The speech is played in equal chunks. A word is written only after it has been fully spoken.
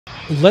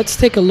Let's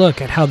take a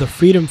look at how the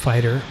Freedom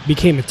Fighter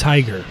became a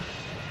Tiger.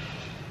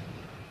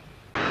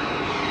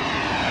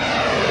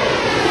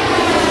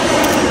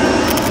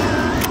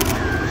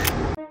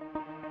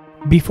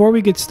 Before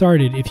we get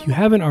started, if you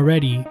haven't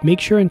already, make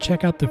sure and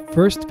check out the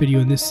first video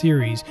in this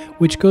series,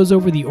 which goes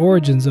over the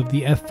origins of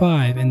the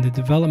F-5 and the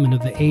development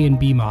of the A and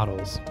B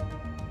models.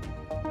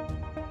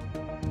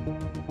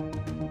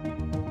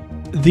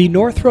 The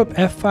Northrop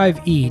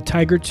F-5E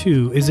Tiger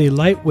II is a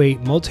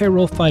lightweight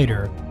multirole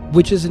fighter,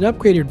 which is an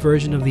upgraded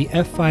version of the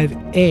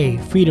F-5A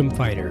Freedom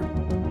Fighter.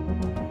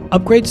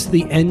 Upgrades to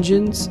the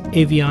engines,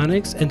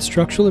 avionics, and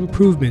structural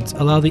improvements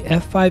allow the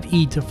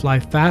F-5E to fly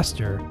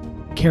faster,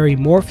 carry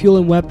more fuel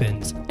and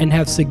weapons, and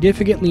have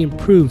significantly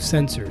improved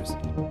sensors.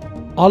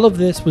 All of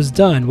this was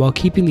done while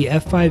keeping the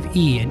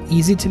F-5E an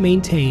easy to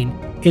maintain,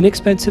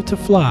 inexpensive to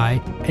fly,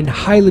 and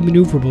highly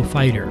maneuverable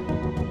fighter.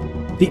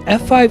 The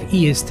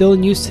F-5E is still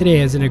in use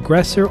today as an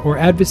aggressor or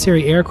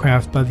adversary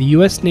aircraft by the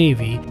US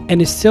Navy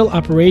and is still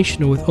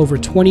operational with over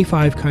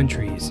 25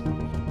 countries.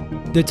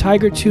 The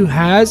Tiger II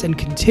has and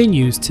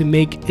continues to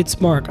make its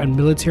mark on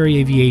military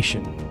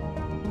aviation.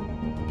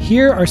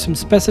 Here are some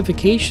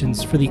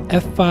specifications for the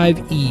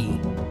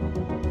F-5E.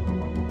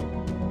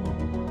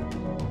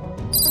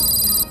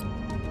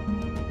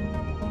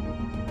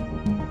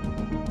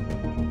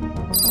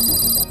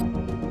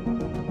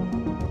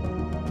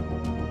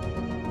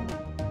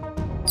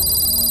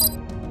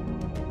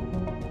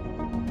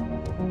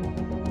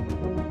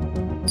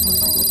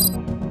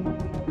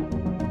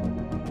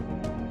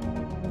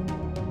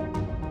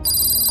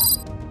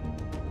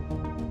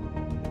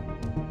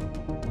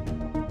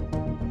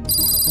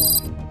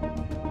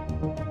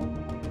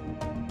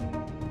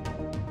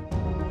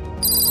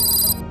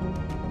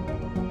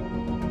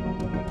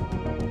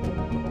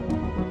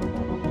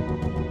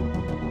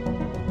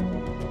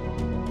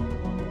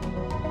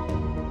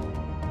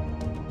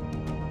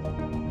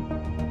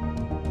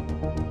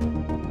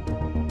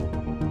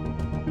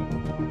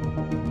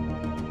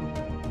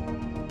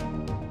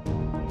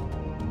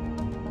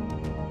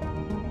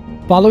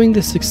 Following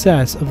the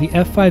success of the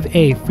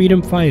F-5A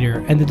Freedom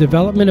Fighter and the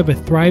development of a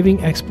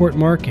thriving export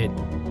market,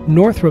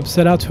 Northrop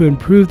set out to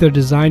improve their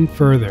design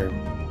further.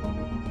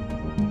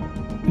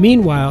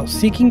 Meanwhile,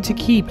 seeking to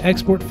keep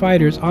export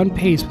fighters on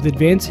pace with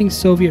advancing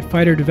Soviet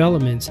fighter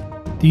developments,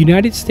 the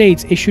United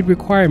States issued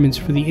requirements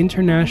for the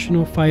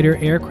International Fighter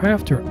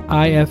Aircraft or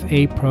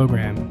IFA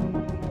program.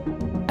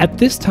 At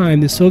this time,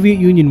 the Soviet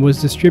Union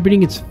was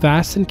distributing its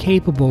fast and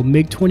capable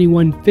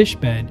MiG-21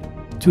 fishbed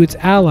to its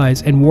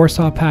allies and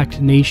Warsaw Pact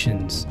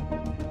nations.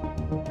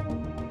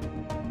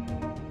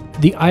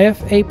 The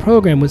IFA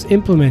program was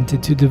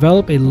implemented to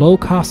develop a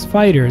low-cost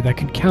fighter that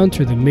could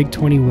counter the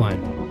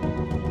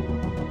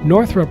MiG-21.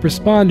 Northrop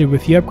responded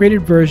with the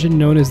upgraded version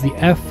known as the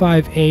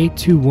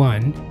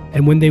F-5A-21,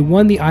 and when they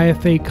won the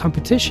IFA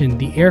competition,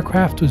 the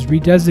aircraft was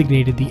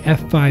redesignated the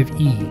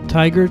F-5E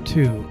Tiger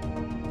II.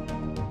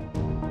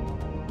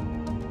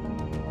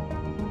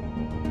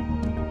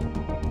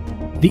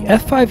 The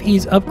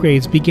F-5E's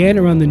upgrades began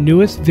around the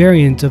newest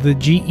variant of the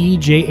GE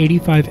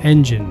J85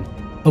 engine,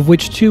 of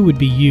which two would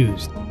be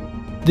used.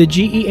 The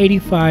GE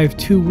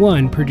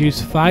 85-21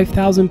 produced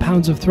 5,000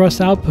 pounds of thrust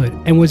output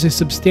and was a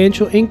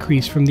substantial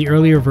increase from the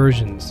earlier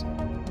versions.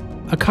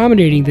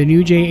 Accommodating the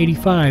new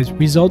J85s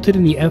resulted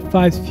in the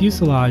F-5's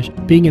fuselage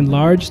being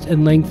enlarged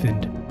and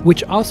lengthened,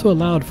 which also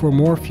allowed for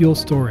more fuel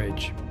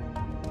storage.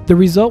 The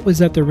result was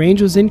that the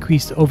range was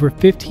increased to over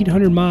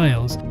 1,500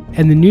 miles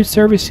and the new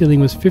service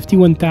ceiling was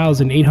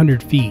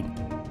 51,800 feet.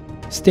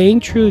 Staying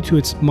true to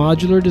its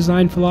modular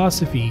design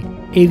philosophy,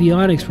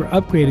 avionics were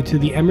upgraded to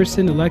the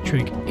Emerson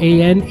Electric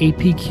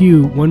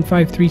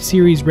AN/APQ-153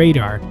 series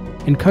radar,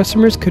 and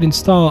customers could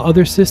install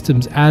other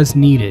systems as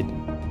needed.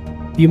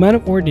 The amount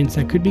of ordnance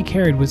that could be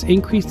carried was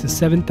increased to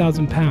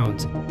 7,000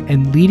 pounds,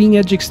 and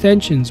leading-edge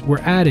extensions were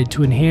added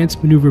to enhance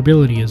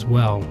maneuverability as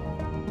well.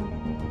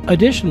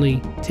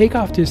 Additionally,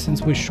 takeoff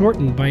distance was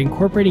shortened by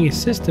incorporating a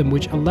system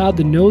which allowed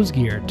the nose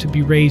gear to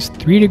be raised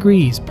 3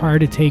 degrees prior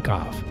to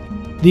takeoff.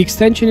 The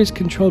extension is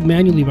controlled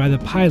manually by the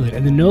pilot,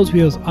 and the nose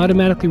wheel is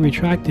automatically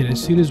retracted as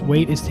soon as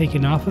weight is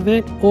taken off of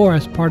it or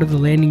as part of the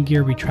landing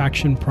gear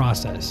retraction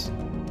process.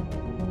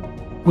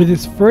 With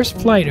its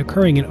first flight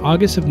occurring in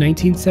August of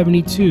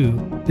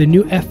 1972, the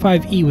new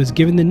F-5E was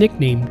given the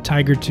nickname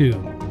Tiger II.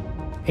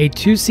 A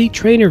two-seat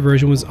trainer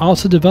version was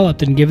also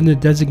developed and given the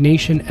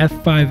designation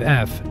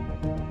F-5F.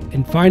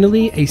 And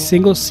finally, a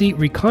single-seat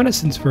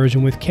reconnaissance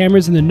version with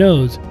cameras in the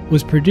nose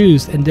was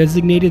produced and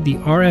designated the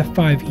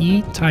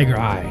RF-5E Tiger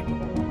Eye.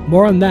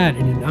 More on that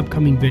in an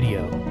upcoming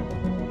video.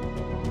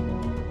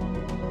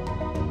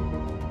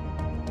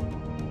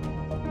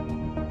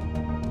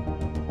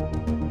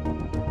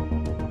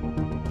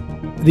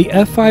 The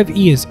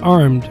F-5E is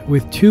armed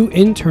with two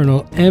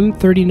internal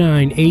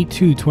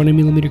M39A2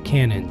 20mm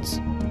cannons.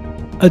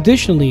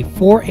 Additionally,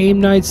 4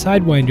 AIM-9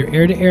 Sidewinder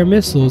air-to-air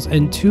missiles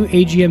and 2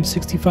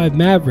 AGM-65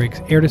 Mavericks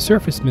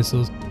air-to-surface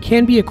missiles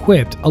can be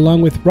equipped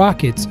along with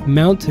rockets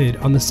mounted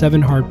on the 7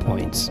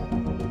 hardpoints.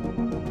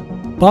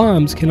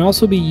 Bombs can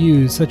also be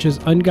used, such as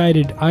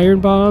unguided iron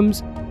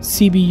bombs,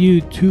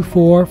 CBU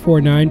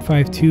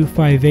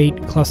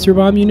 24495258 cluster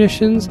bomb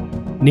munitions,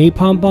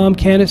 napalm bomb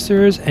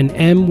canisters, and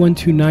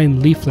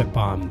M129 leaflet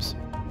bombs.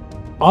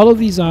 All of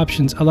these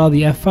options allow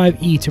the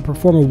F-5E to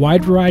perform a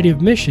wide variety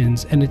of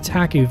missions and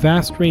attack a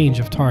vast range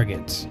of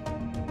targets.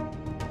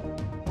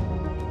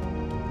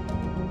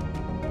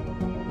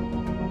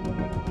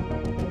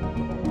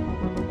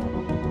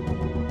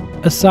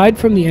 Aside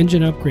from the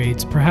engine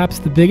upgrades, perhaps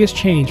the biggest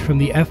change from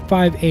the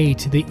F-5A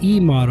to the E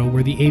model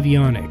were the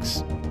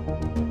avionics.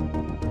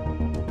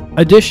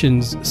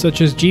 Additions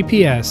such as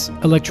GPS,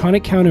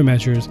 electronic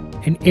countermeasures,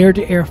 an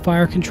air-to-air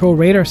fire control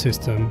radar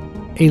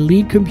system, a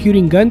lead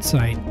computing gun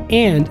sight,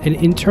 and an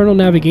internal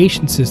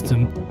navigation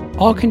system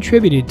all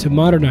contributed to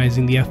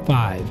modernizing the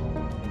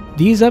F-5.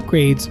 These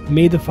upgrades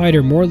made the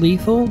fighter more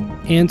lethal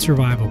and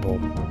survivable.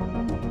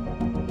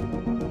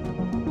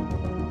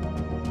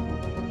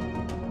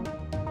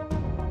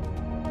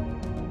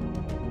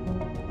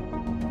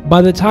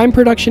 By the time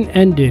production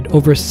ended,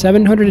 over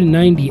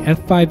 790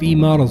 F-5E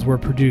models were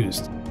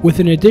produced, with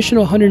an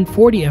additional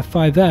 140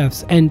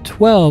 F-5Fs and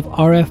 12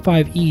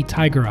 RF-5E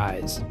Tiger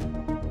Eyes.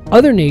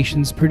 Other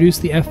nations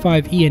produced the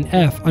F-5E and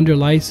F under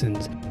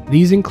license.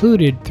 These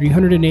included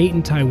 308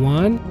 in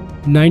Taiwan,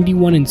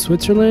 91 in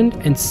Switzerland,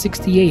 and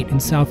 68 in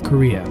South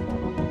Korea.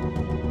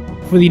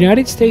 For the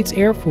United States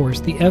Air Force,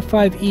 the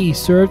F-5E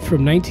served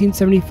from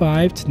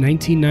 1975 to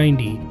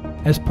 1990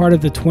 as part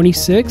of the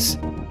 26th,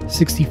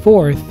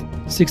 64th,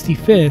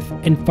 65th,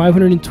 and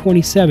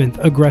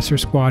 527th Aggressor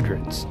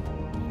Squadrons.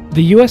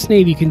 The U.S.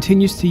 Navy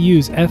continues to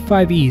use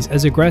F-5Es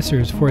as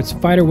aggressors for its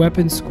fighter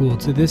weapons school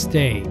to this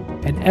day,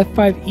 and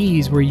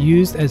F-5Es were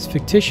used as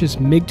fictitious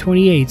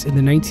MiG-28s in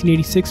the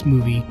 1986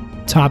 movie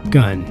Top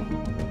Gun.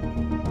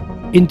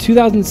 In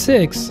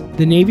 2006,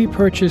 the Navy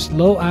purchased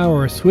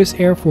low-hour Swiss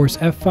Air Force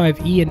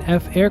F-5E and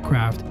F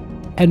aircraft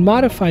and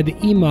modified the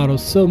E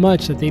models so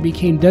much that they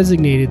became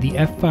designated the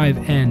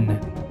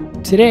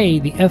F-5N. Today,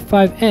 the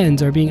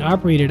F-5Ns are being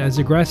operated as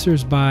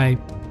aggressors by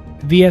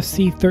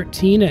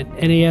VFC-13 at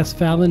NAS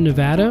Fallon,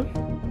 Nevada,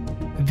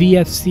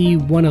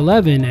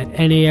 VFC-111 at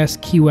NAS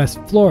Key West,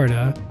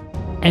 Florida,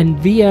 and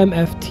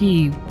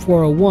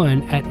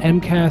VMFT-401 at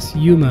MCAS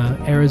Yuma,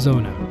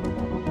 Arizona.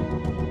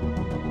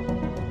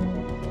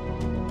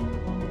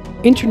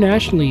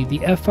 Internationally,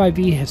 the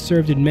F-5E has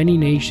served in many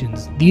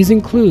nations. These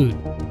include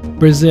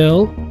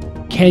Brazil,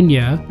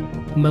 Kenya,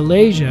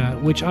 Malaysia,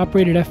 which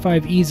operated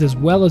F-5Es as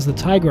well as the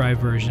Tiger Eye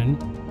version,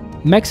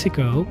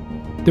 Mexico,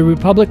 the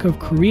Republic of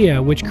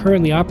Korea, which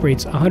currently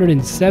operates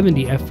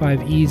 170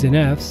 F-5Es and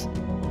Fs,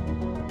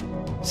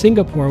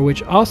 Singapore,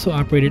 which also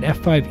operated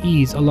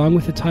F-5Es along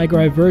with the Tiger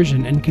Eye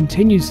version and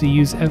continues to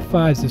use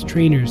F-5s as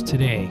trainers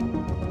today.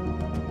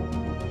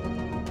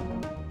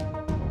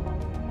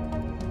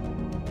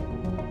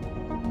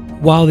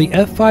 While the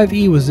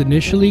F-5E was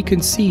initially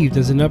conceived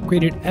as an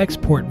upgraded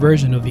export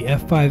version of the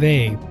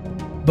F-5A,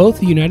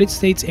 both the United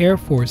States Air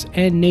Force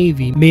and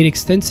Navy made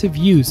extensive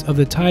use of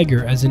the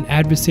Tiger as an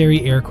adversary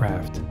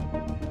aircraft.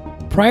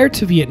 Prior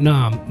to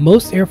Vietnam,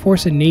 most Air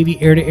Force and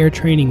Navy air-to-air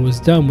training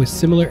was done with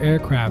similar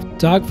aircraft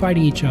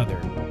dogfighting each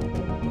other.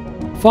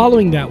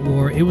 Following that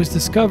war, it was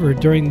discovered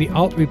during the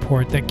ALT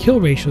report that kill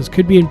ratios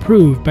could be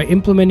improved by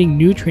implementing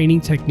new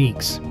training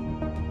techniques.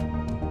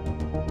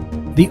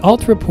 The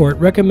ALT report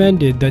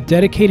recommended that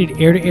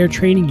dedicated air-to-air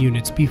training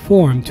units be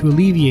formed to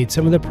alleviate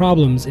some of the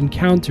problems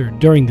encountered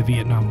during the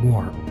Vietnam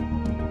War.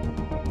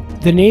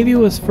 The Navy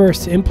was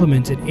first to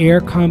implement an Air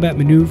Combat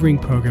Maneuvering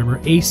Program, or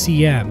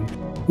ACM,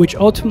 which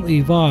ultimately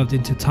evolved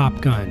into Top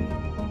Gun.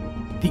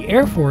 The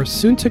Air Force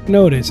soon took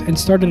notice and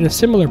started a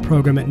similar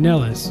program at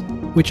Nellis,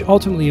 which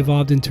ultimately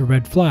evolved into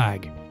Red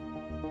Flag.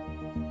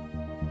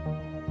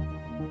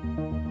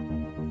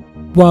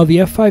 While the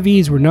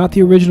F-5Es were not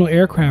the original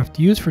aircraft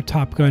used for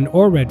Top Gun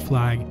or Red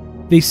Flag,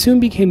 they soon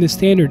became the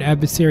standard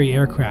adversary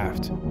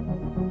aircraft.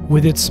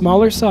 With its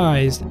smaller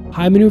size,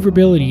 high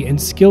maneuverability,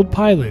 and skilled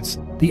pilots,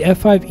 the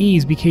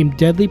F-5Es became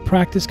deadly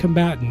practice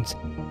combatants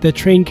that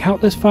trained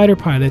countless fighter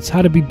pilots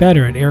how to be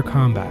better at air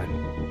combat.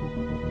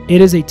 It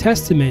is a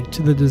testament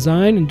to the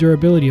design and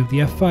durability of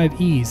the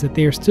F-5Es that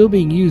they are still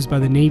being used by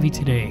the Navy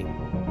today.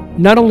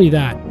 Not only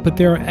that, but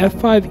there are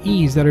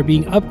F-5Es that are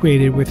being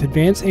upgraded with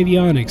advanced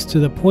avionics to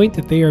the point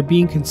that they are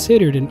being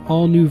considered an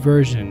all-new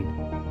version,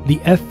 the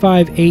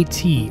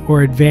F-5AT,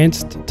 or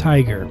Advanced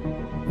Tiger,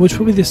 which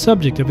will be the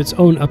subject of its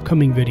own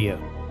upcoming video.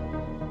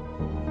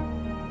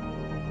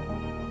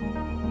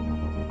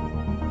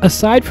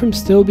 Aside from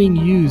still being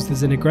used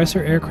as an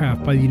aggressor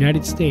aircraft by the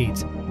United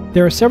States,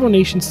 there are several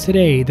nations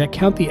today that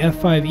count the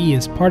F-5E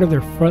as part of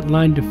their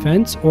frontline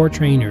defense or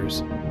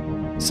trainers.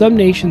 Some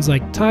nations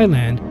like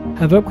Thailand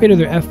have upgraded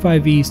their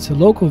F-5Es to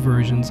local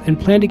versions and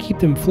plan to keep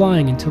them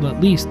flying until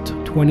at least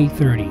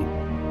 2030.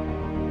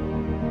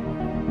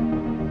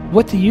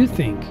 What do you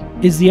think?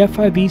 Is the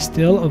F-5E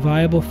still a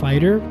viable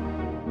fighter?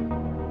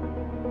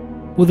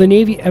 Will the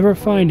Navy ever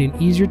find an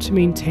easier to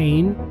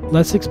maintain,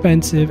 less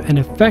expensive, and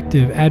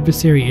effective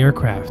adversary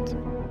aircraft?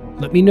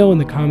 Let me know in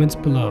the comments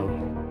below.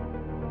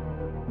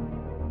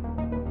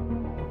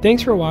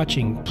 Thanks for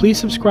watching. Please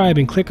subscribe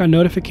and click on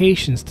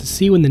notifications to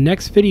see when the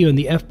next video in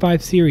the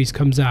F-5 series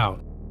comes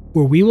out,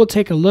 where we will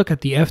take a look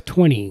at the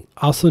F-20,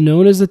 also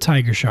known as the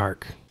Tiger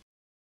Shark.